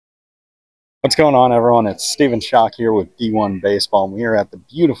What's going on, everyone? It's Stephen Schoch here with D1 Baseball, and we are at the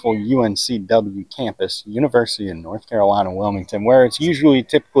beautiful UNCW campus, University of North Carolina, Wilmington, where it's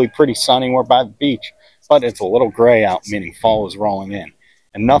typically pretty sunny. We're by the beach, but it's a little gray out, meaning fall is rolling in.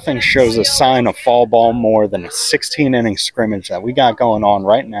 And nothing shows a sign of fall ball more than a 16-inning scrimmage that we got going on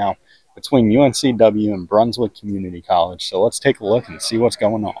right now between UNCW and Brunswick Community College. So let's take a look and see what's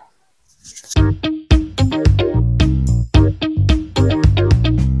going on.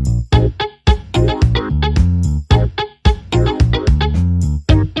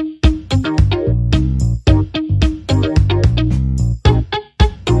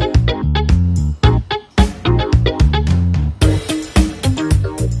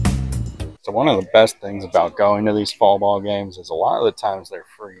 So one of the best things about going to these fall ball games is a lot of the times they're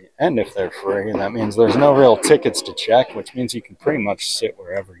free. And if they're free, that means there's no real tickets to check, which means you can pretty much sit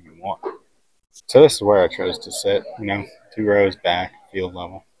wherever you want. So this is where I chose to sit, 2 rows back, field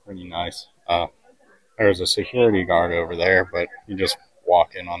level, pretty nice. There's a security guard over there, but you just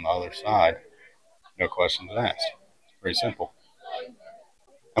walk in on the other side. No questions asked. It's pretty simple.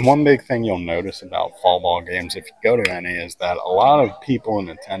 And one big thing you'll notice about fall ball games, if you go to any, is that a lot of people in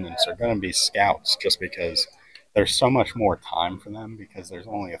attendance are going to be scouts just because there's so much more time for them because there's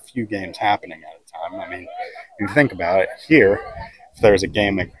only a few games happening at a time. I mean, if you think about it, here, if there's a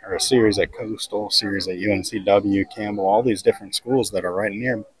game or a series at Coastal, series at UNCW, Campbell, all these different schools that are right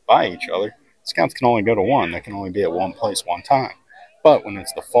nearby each other, scouts can only go to one. They can only be at one place one time. But when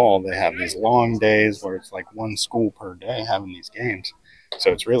it's the fall, they have these long days where it's like one school per day having these games.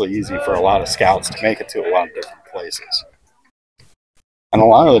 So it's really easy for a lot of scouts to make it to a lot of different places. And a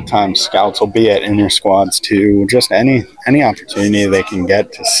lot of the time, scouts will be at inter squads too. Just any opportunity they can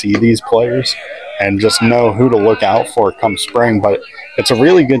get to see these players and just know who to look out for come spring. But it's a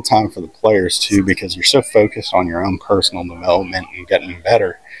really good time for the players too because you're so focused on your own personal development and getting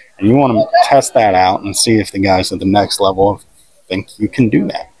better. And you want to test that out and see if the guys at the next level think you can do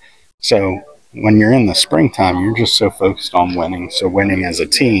that. So when you're in the springtime, you're just so focused on winning. So winning as a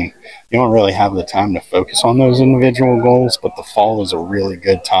team, you don't really have the time to focus on those individual goals, but the fall is a really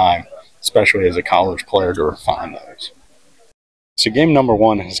good time, especially as a college player, to refine those. So game number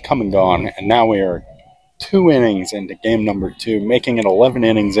 1 has come and gone, and now we are 2 innings into game number 2, making it 11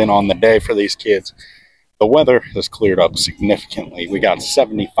 innings in on the day for these kids. The weather has cleared up significantly. We got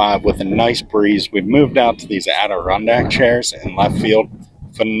 75 with a nice breeze. We've moved out to these Adirondack chairs in left field.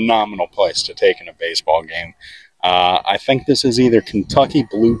 Phenomenal place to take in a baseball game. I think this is either Kentucky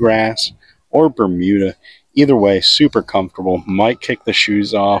Bluegrass or Bermuda. Either way, super comfortable. Might kick the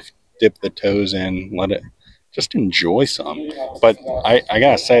shoes off, dip the toes in, let it just enjoy some. But I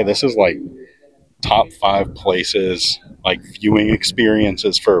gotta say, this is like top 5 places, like viewing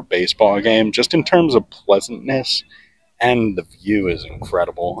experiences for a baseball game, just in terms of pleasantness, and the view is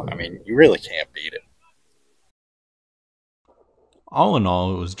incredible. I mean, you really can't beat it. All in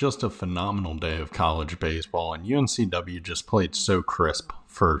all, it was just a phenomenal day of college baseball, and UNCW just played so crisp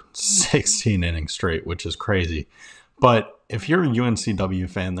for 16 innings straight, which is crazy. But if you're a UNCW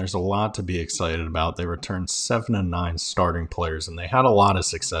fan, there's a lot to be excited about. They returned 7 of 9 starting players, and they had a lot of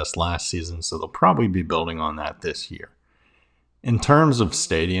success last season, so they'll probably be building on that this year. In terms of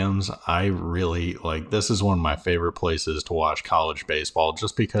stadiums, I really this is one of my favorite places to watch college baseball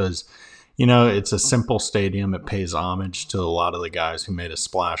just because it's a simple stadium. It pays homage to a lot of the guys who made a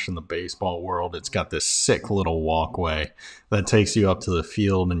splash in the baseball world. It's got this sick little walkway that takes you up to the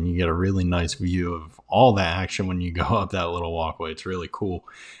field, and you get a really nice view of all the action when you go up that little walkway. It's really cool.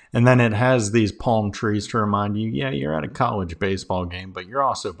 And then it has these palm trees to remind you, yeah, you're at a college baseball game, but you're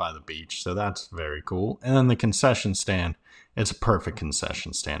also by the beach, so that's very cool. And then the concession stand, it's a perfect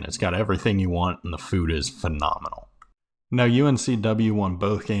concession stand. It's got everything you want, and the food is phenomenal. Now, UNCW won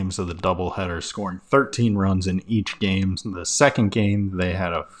both games of the doubleheader, scoring 13 runs in each game. The second game, they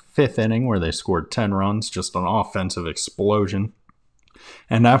had a 5th inning where they scored 10 runs, just an offensive explosion.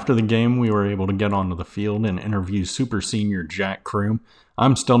 And after the game, we were able to get onto the field and interview super senior Jack Kroom.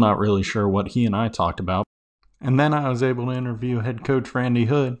 I'm still not really sure what he and I talked about. And then I was able to interview head coach Randy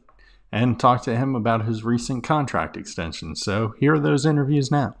Hood and talk to him about his recent contract extension. So here are those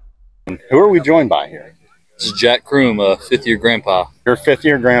interviews now. Who are we joined by here? This is Jack Kroom, a 5th-year grandpa. You're a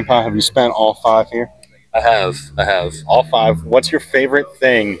 5th-year grandpa. Have you spent all 5 here? I have. All 5. What's your favorite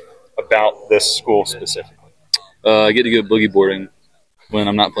thing about this school specifically? I get to go boogie boarding when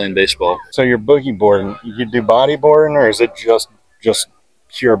I'm not playing baseball. So you're boogie boarding. You do bodyboarding, or is it just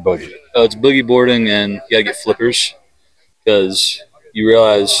pure boogie? It's boogie boarding, and you got to get flippers because you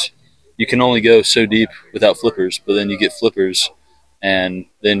realize you can only go so deep without flippers, but then you get flippers, and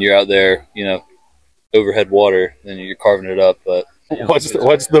then you're out there, overhead water, then you're carving it up. But What's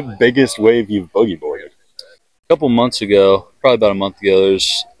the biggest wave you've boogie boarded? A couple months ago, probably about a month ago,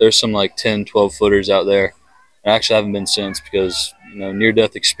 there's some like 10, 12 footers out there. I actually haven't been since because near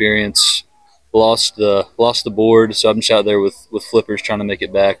death experience, lost the board, so I'm just out there with flippers trying to make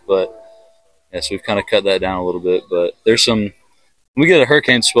it back. But yeah, so we've kind of cut that down a little bit. But there's some. When we get a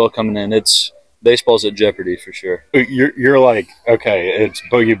hurricane swell coming in, it's baseball's at jeopardy for sure. You're like, okay, it's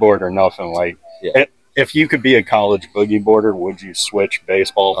boogie board or nothing. Like, yeah. If you could be a college boogie boarder, would you switch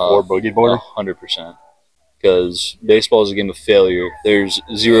baseball for boogie boarder? 100%. Because baseball is a game of failure. There's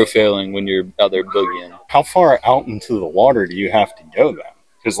zero failing when you're out there boogieing. How far out into the water do you have to go then?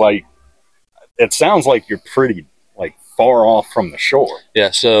 Because like, it sounds like you're pretty like far off from the shore.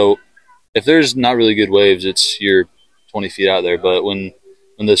 Yeah. So if there's not really good waves, you're 20 feet out there. But when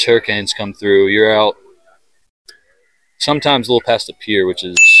those hurricanes come through, you're out sometimes a little past the pier, which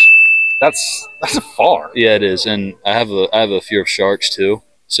is that's far. Yeah, it is. And I have a fear of sharks too.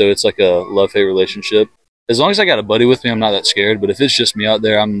 So it's like a love-hate relationship. As long as I got a buddy with me, I'm not that scared. But if it's just me out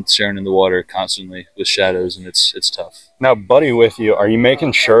there, I'm staring in the water constantly with shadows, and it's tough. Now, buddy with you, are you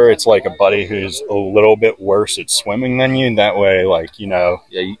making sure it's like a buddy who's a little bit worse at swimming than you? That way, like, yeah,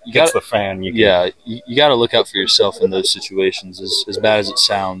 you gets the fan. You got to look out for yourself in those situations, as bad as it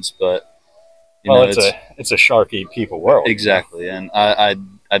sounds. But it's a shark eat people world. Exactly, and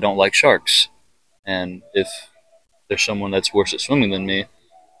I don't like sharks. And if there's someone that's worse at swimming than me,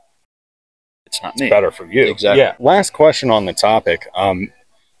 it's not me. It's better for you. Exactly. Yeah. Last question on the topic.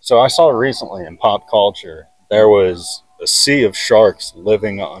 So I saw recently in pop culture there was a sea of sharks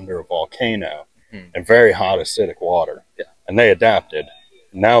living under a volcano in very hot acidic water. Yeah. And they adapted.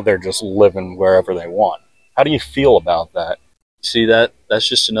 Now they're just living wherever they want. How do you feel about that? See, that's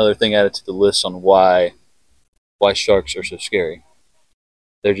just another thing added to the list on why sharks are so scary.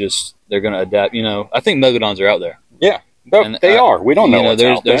 They're going to adapt. I think megalodons are out there. Yeah. They are. We don't know what's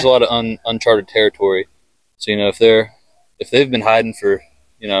out there. There's a lot of uncharted territory. So if they've been hiding for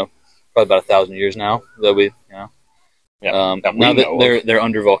probably about 1,000 years now that we now that they're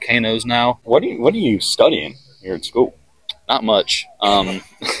under volcanoes now. What are you studying here at school? Not much.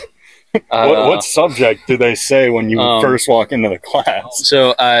 What subject do they say when you first walk into the class?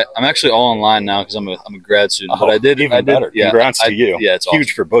 So I'm actually all online now because I'm a grad student. But I did better. Yeah, congrats to you. Yeah, it's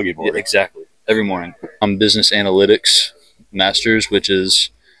huge awesome. for boogie board. Yeah, exactly. Every morning. I'm business analytics master's, which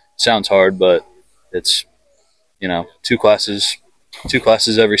sounds hard, but it's 2 classes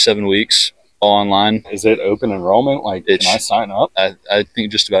every 7 weeks, all online. Is it open enrollment? Like, can I sign up? I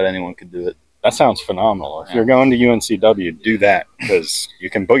think just about anyone could do it. That sounds phenomenal. If you're going to UNCW, do that because you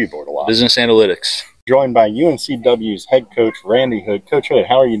can boogie board a lot. Business analytics. Joined by UNCW's head coach, Randy Hood. Coach Hood,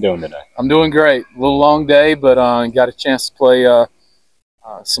 how are you doing today? I'm doing great. A little long day, but got a chance to play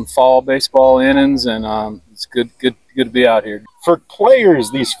some fall baseball innings, and it's good to be out here. For players,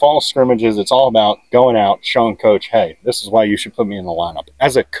 these fall scrimmages, it's all about going out, showing coach, hey, this is why you should put me in the lineup.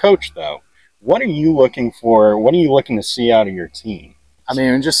 As a coach, though, what are you looking for? What are you looking to see out of your team? I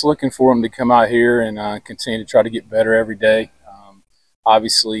mean, I'm just looking for them to come out here and continue to try to get better every day.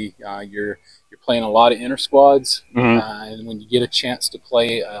 Obviously, you're playing a lot of inter squads, and when you get a chance to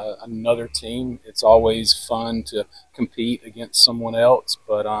play another team, it's always fun to compete against someone else.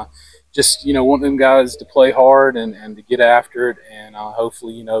 But just want them guys to play hard and to get after it, and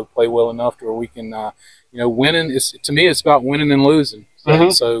hopefully play well enough to where we can winning is, to me, it's about winning and losing.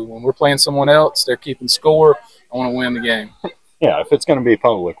 So when we're playing someone else, they're keeping score. I want to win the game. Yeah, if it's going to be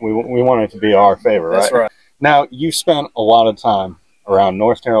public, we want it to be our favor, right? That's right. Now, you spent a lot of time around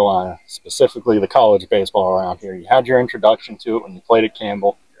North Carolina, specifically the college baseball around here. You had your introduction to it when you played at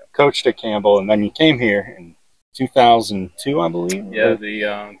Campbell, coached at Campbell, and then you came here in 2002, I believe? Yeah,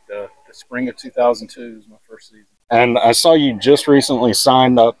 the spring of 2002 was my first season. And I saw you just recently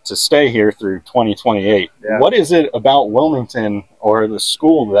signed up to stay here through 2028. Yeah. What is it about Wilmington or the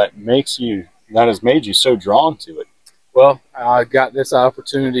school that has made you so drawn to it? Well, I got this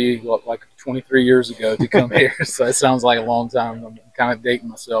opportunity like 23 years ago to come here, so it sounds like a long time. I'm kind of dating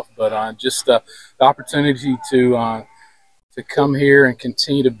myself, but just the opportunity to come here and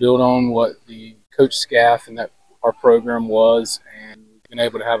continue to build on what the coach staff and that our program was, and we've been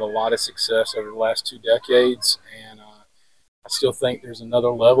able to have a lot of success over the last 2 decades. And I still think there's another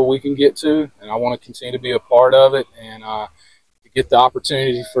level we can get to, and I want to continue to be a part of it. And get the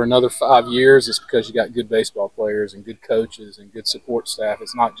opportunity for another 5 years is because you got good baseball players and good coaches and good support staff.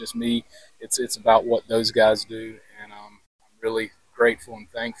 It's not just me. It's about what those guys do, and I'm really grateful and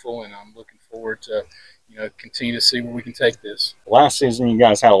thankful, and I'm looking forward to continue to see where we can take this. Last season, you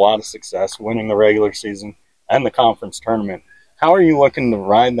guys had a lot of success winning the regular season and the conference tournament. How are you looking to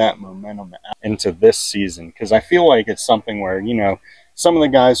ride that momentum into this season? Because I feel like it's something where, you know, some of the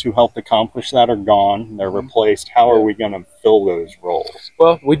guys who helped accomplish that are gone. They're replaced. How are we going to fill those roles?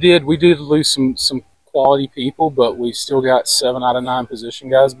 Well, we did lose some quality people, but we still got 7 out of 9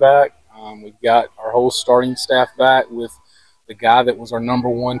 position guys back. We've got our whole starting staff back with the guy that was our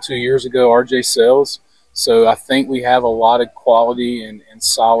 #1 2 years ago, RJ Sells. So I think we have a lot of quality and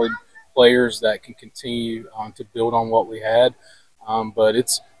solid players that can continue to build on what we had. But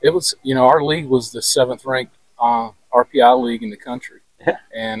it was, you know, our league was the 7th ranked RPI league in the country.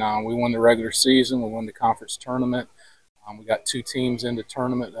 And we won the regular season. We won the conference tournament. We got 2 teams in the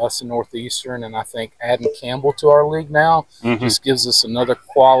tournament, us and Northeastern, and I think adding Campbell to our league now just gives us another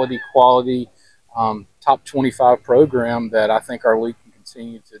quality top 25 program that I think our league can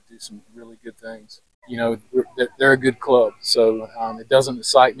continue to do some really good things. You know, they're a good club, so it doesn't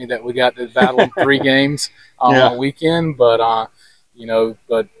excite me that we got to battle in 3 games on a weekend, but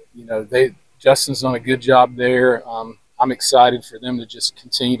Justin's done a good job there. I'm excited for them to just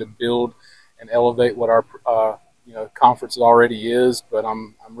continue to build and elevate what our conference already is, but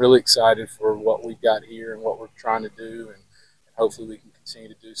I'm really excited for what we've got here and what we're trying to do, and hopefully we can continue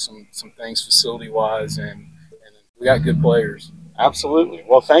to do some things facility-wise, and we got good players. Absolutely.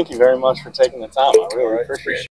 Well, thank you very much for taking the time. I really appreciate it.